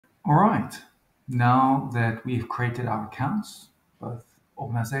All right, now that we've created our accounts, both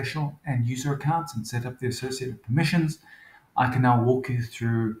organizational and user accounts, and set up the associated permissions, I can now walk you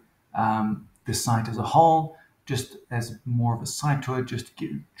through the site as a whole, just as more of a site tour, just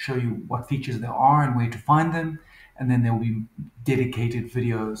to show you what features there are and where to find them. And then there will be dedicated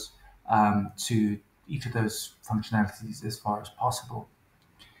videos to each of those functionalities as far as possible.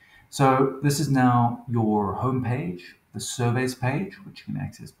 So this is now your home page, the surveys page, which you can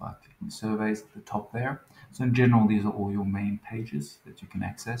access by clicking surveys at the top there. So in general, these are all your main pages that you can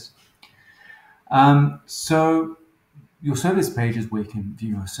access. So your surveys page is where you can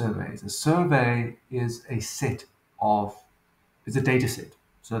view your surveys. A survey is a set of, it's a data set.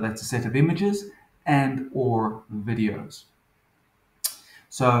 So that's a set of images and or videos.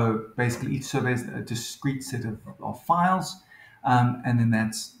 So basically each survey is a discrete set of files, and then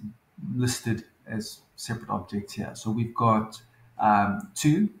that's listed as separate objects here. So we've got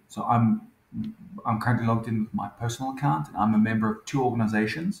two. So I'm currently logged in with my personal account, and I'm a member of two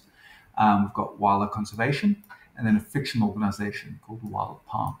organizations. We've got Wildlife Conservation and then a fiction organization called Wild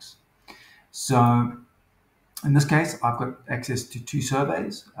Parks. So in this case, I've got access to two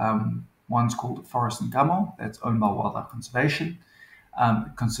surveys. One's called Forest and Gummo, that's owned by Wildlife Conservation.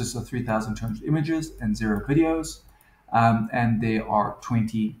 It consists of 3,200 images and 0 videos, and there are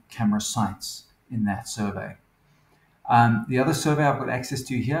 20 camera sites in that survey. The other survey I've got access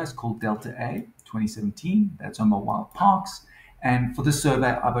to here is called Delta A 2017. That's on my Wild Parks. And for this survey,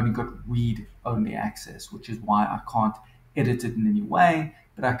 I've only got read-only access, which is why I can't edit it in any way,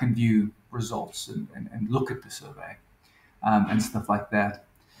 but I can view results and look at the survey and stuff like that.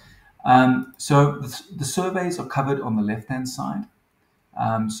 So the surveys are covered on the left-hand side.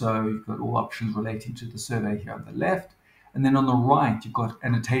 So you've got all options relating to the survey here on the left. And then on the right, you've got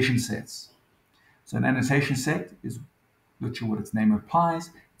annotation sets. So an annotation set is literally what its name implies.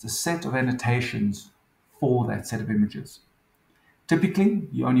 It's a set of annotations for that set of images. Typically,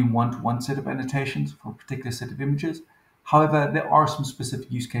 you only want one set of annotations for a particular set of images. However, there are some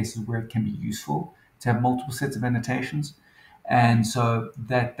specific use cases where it can be useful to have multiple sets of annotations. And so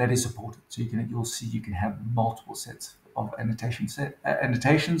that is supported. So you'll see you can have multiple sets of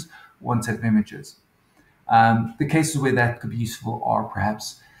annotations, one set of images. The cases where that could be useful are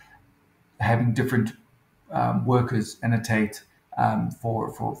perhaps having different workers annotate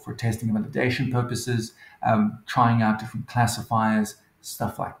for testing and validation purposes, trying out different classifiers,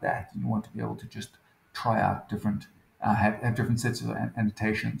 stuff like that. You want to be able to just try out different, have different sets of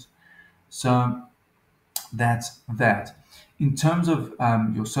annotations. So that's that. In terms of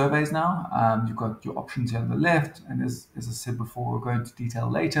your surveys now, you've got your options here on the left, and as I said before, we'll go into detail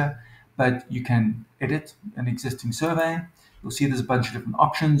later, but you can edit an existing survey. You'll see there's a bunch of different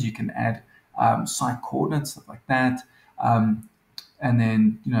options. You can add site coordinates, stuff like that, and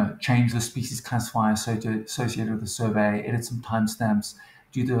then change the species classifier associated with the survey, edit some timestamps,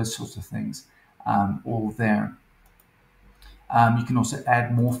 do those sorts of things, all there. You can also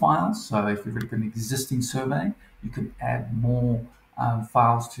add more files. So if you've already got an existing survey, you can add more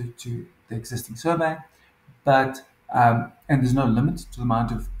files to the existing survey. But and there's no limit to the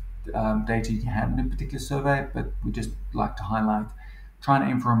amount of data you can have in a particular survey. But we just like to highlight trying to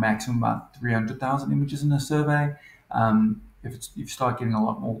aim for a maximum about 300,000 images in a survey. If you start getting a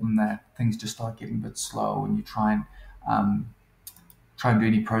lot more than that, things just start getting a bit slow when you try and do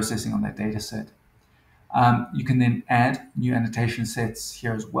any processing on that data set. You can then add new annotation sets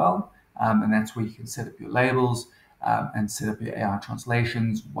here as well, and that's where you can set up your labels and set up your AI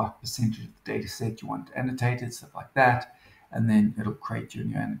translations, what percentage of the data set you want annotated, stuff like that, and then it'll create your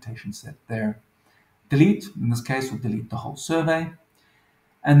new annotation set there. Delete, in this case, will delete the whole survey.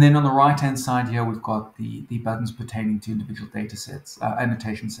 And then on the right-hand side here, we've got the buttons pertaining to individual data sets,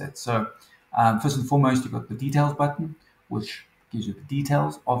 annotation sets. So first and foremost, you've got the details button, which gives you the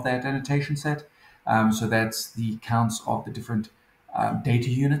details of that annotation set. So that's the counts of the different data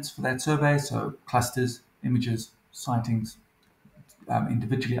units for that survey. So clusters, images, sightings,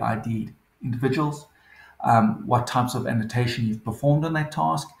 individually ID'd individuals, what types of annotation you've performed on that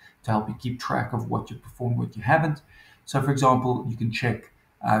task to help you keep track of what you've performed, what you haven't. So for example, you can check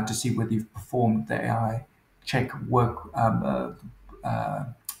to see whether you've performed the AI check work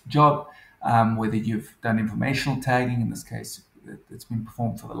job, whether you've done informational tagging. In this case, it's been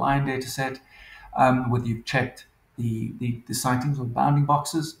performed for the lion data set, whether you've checked the sightings or bounding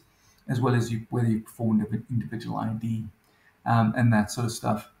boxes, as well as whether you've performed individual ID and that sort of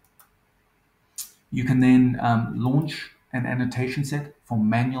stuff. You can then launch an annotation set for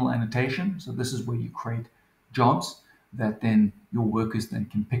manual annotation. So this is where you create jobs that then your workers then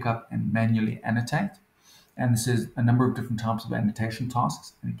can pick up and manually annotate. And this is a number of different types of annotation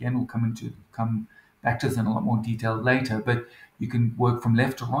tasks. And again, we'll come back to this in a lot more detail later. But you can work from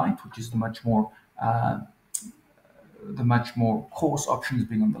left to right, which is the much more coarse options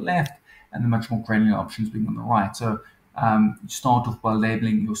being on the left, and the much more granular options being on the right. So you start off by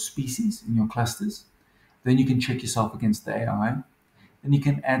labeling your species in your clusters. Then you can check yourself against the AI. Then you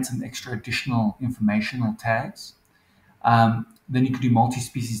can add some extra additional information or tags. Then you can do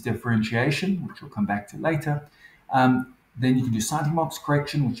multi-species differentiation, which we'll come back to later. Then you can do citing box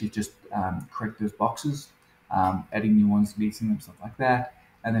correction, which is just correct those boxes, adding new ones, deleting them, stuff like that.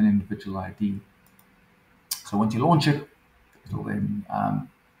 And then individual ID. So once you launch it, it'll then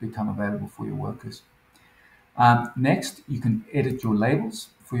become available for your workers. Next, you can edit your labels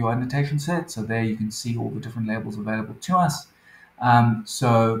for your annotation set. So there you can see all the different labels available to us.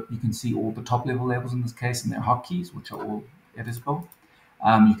 So you can see all the top level labels in this case and their hotkeys, which are all editable.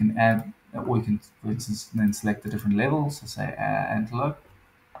 You can add, or you can, for instance, then select the different levels. So say antelope.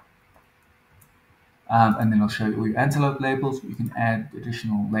 And then I'll show you all your antelope labels. You can add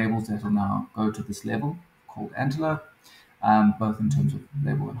additional labels that will now go to this level called antelope, both in terms of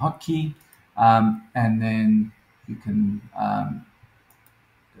label and hotkey. And then you can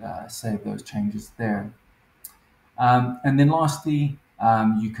save those changes there. And then lastly,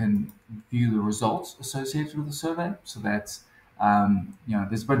 you can view the results associated with the survey. So that's,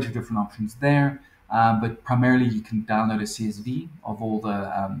 there's a bunch of different options there, but primarily you can download a CSV of all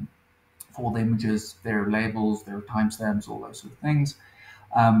the for all the images, their labels, their timestamps, all those sort of things.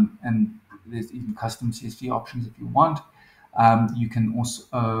 And there's even custom CSV options if you want. You can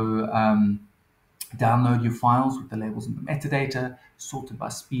also download your files with the labels and the metadata, sorted by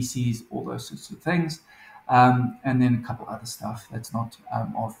species, all those sorts of things. And then a couple other stuff that's not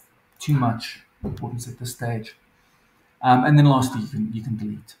of too much importance at this stage. And then lastly, you can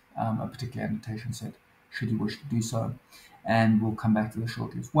delete a particular annotation set should you wish to do so. And we'll come back to this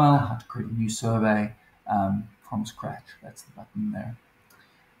shortly as well, how to create a new survey from scratch. That's the button there.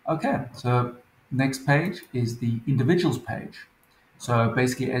 Okay, so next page is the individuals page. So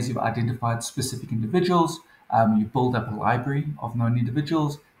basically, as you've identified specific individuals, you build up a library of known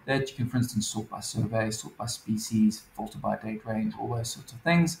individuals that you can, for instance, sort by survey, sort by species, filter by date range, all those sorts of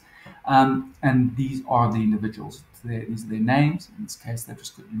things. And these are the individuals. These are their names. In this case, they've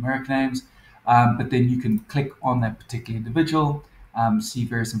just got numeric names. But then you can click on that particular individual, see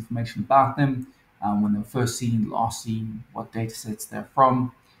various information about them, when they were first seen, last seen, what data sets they're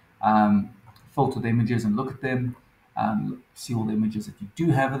from, filter the images and look at them, see all the images that you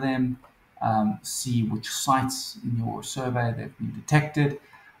do have of them, see which sites in your survey they've been detected,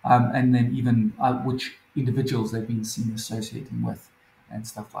 and then even which individuals they've been seen associating with, and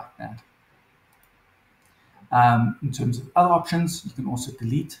stuff like that. In terms of other options, you can also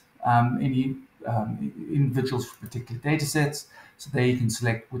delete any individuals for particular data sets. So there you can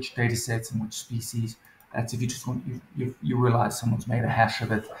select which data sets and which species. That's if you just want, you realize someone's made a hash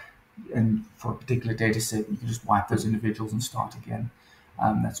of it, and for a particular data set, you can just wipe those individuals and start again.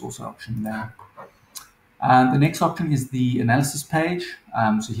 That's also an option there. The next option is the analysis page.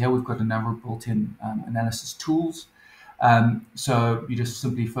 So here we've got a number of built-in analysis tools. So you just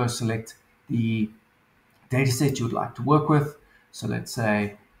simply first select the data set you would like to work with. So let's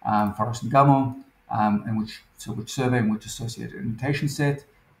say Forest and Gummo, and which survey and which associated annotation set,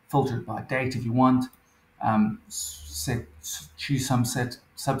 filter it by date if you want, choose some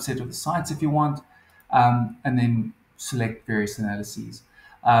subset of the sites if you want, and then select various analyses.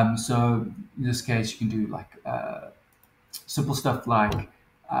 So in this case, you can do like simple stuff like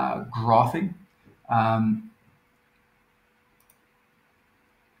graphing.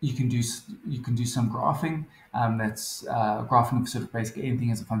 You can do some graphing. That's graphing of sort of basically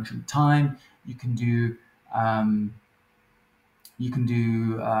anything as a function of time. You can do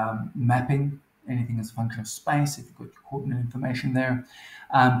mapping, anything as a function of space if you've got your coordinate information there.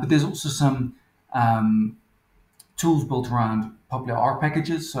 But there's also some tools built around popular R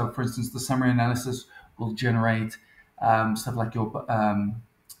packages. So, for instance, the summary analysis will generate stuff like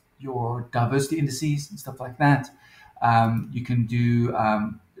your diversity indices and stuff like that. You can do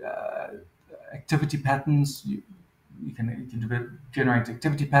activity patterns. You can generate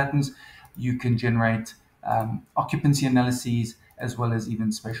activity patterns. You can generate occupancy analyses, as well as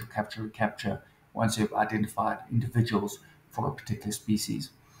even spatial capture once you've identified individuals for a particular species.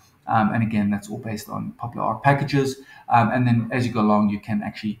 And again, that's all based on popular R packages. And then as you go along, you can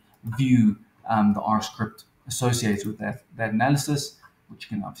actually view the R script associated with that analysis, which you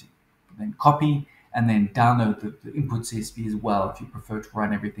can obviously then copy and then download the input CSV as well if you prefer to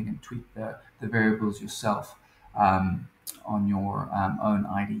run everything and tweak the variables yourself on your own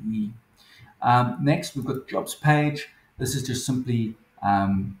IDE. Next, we've got the jobs page. This is just simply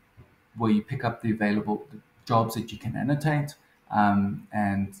where you pick up the available jobs that you can annotate.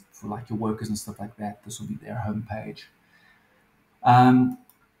 And for like your workers and stuff like that, this will be their homepage.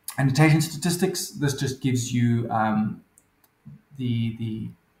 Annotation statistics, this just gives you the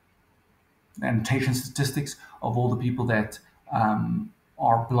annotation statistics of all the people that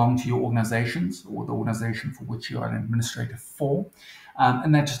are belong to your organizations or the organization for which you are an administrator for.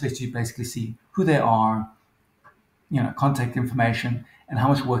 And that just lets you basically see who they are, contact information, and how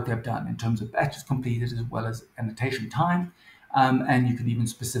much work they've done in terms of batches completed as well as annotation time. And you can even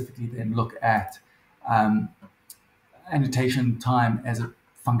specifically then look at annotation time as a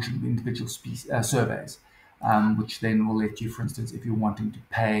function of individual surveys, which then will let you, for instance, if you're wanting to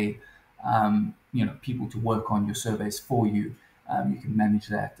pay people to work on your surveys for you, you can manage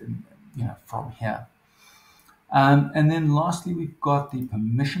that from here. And then lastly, we've got the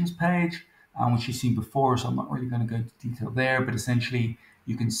permissions page, which you've seen before, so I'm not really going to go into detail there, but essentially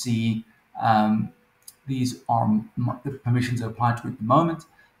you can see these are the permissions that apply to me at the moment.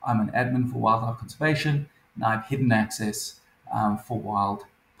 I'm an admin for wildlife conservation, and I have hidden access for wild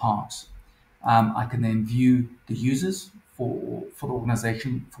parks. I can then view the users for the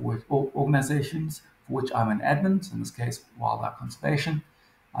organizations for which I'm an admin, so in this case, wildlife conservation.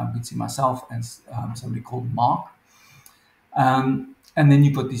 You can see myself and somebody called Mark. And then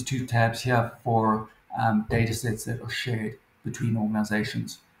you've got these two tabs here for data sets that are shared between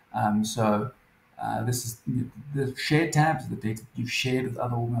organizations. This is the shared tabs, the data that you've shared with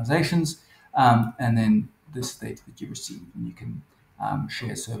other organizations, and then this data that you receive. And you can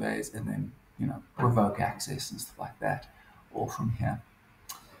share surveys and then revoke access and stuff like that, all from here.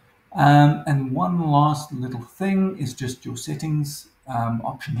 And one last little thing is just your settings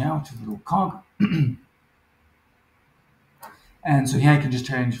option here, which is a little cog. And so here you can just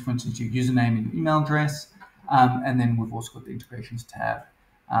change, for instance, your username and your email address. And then we've also got the integrations tab.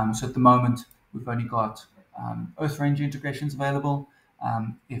 So at the moment, we've only got Earth Ranger integrations available.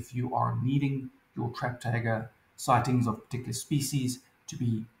 If you are needing your TrapTagger sightings of particular species to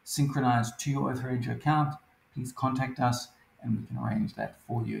be synchronized to your Earth Ranger account, please contact us and we can arrange that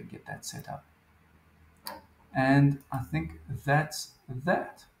for you and get that set up. And I think that's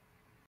that.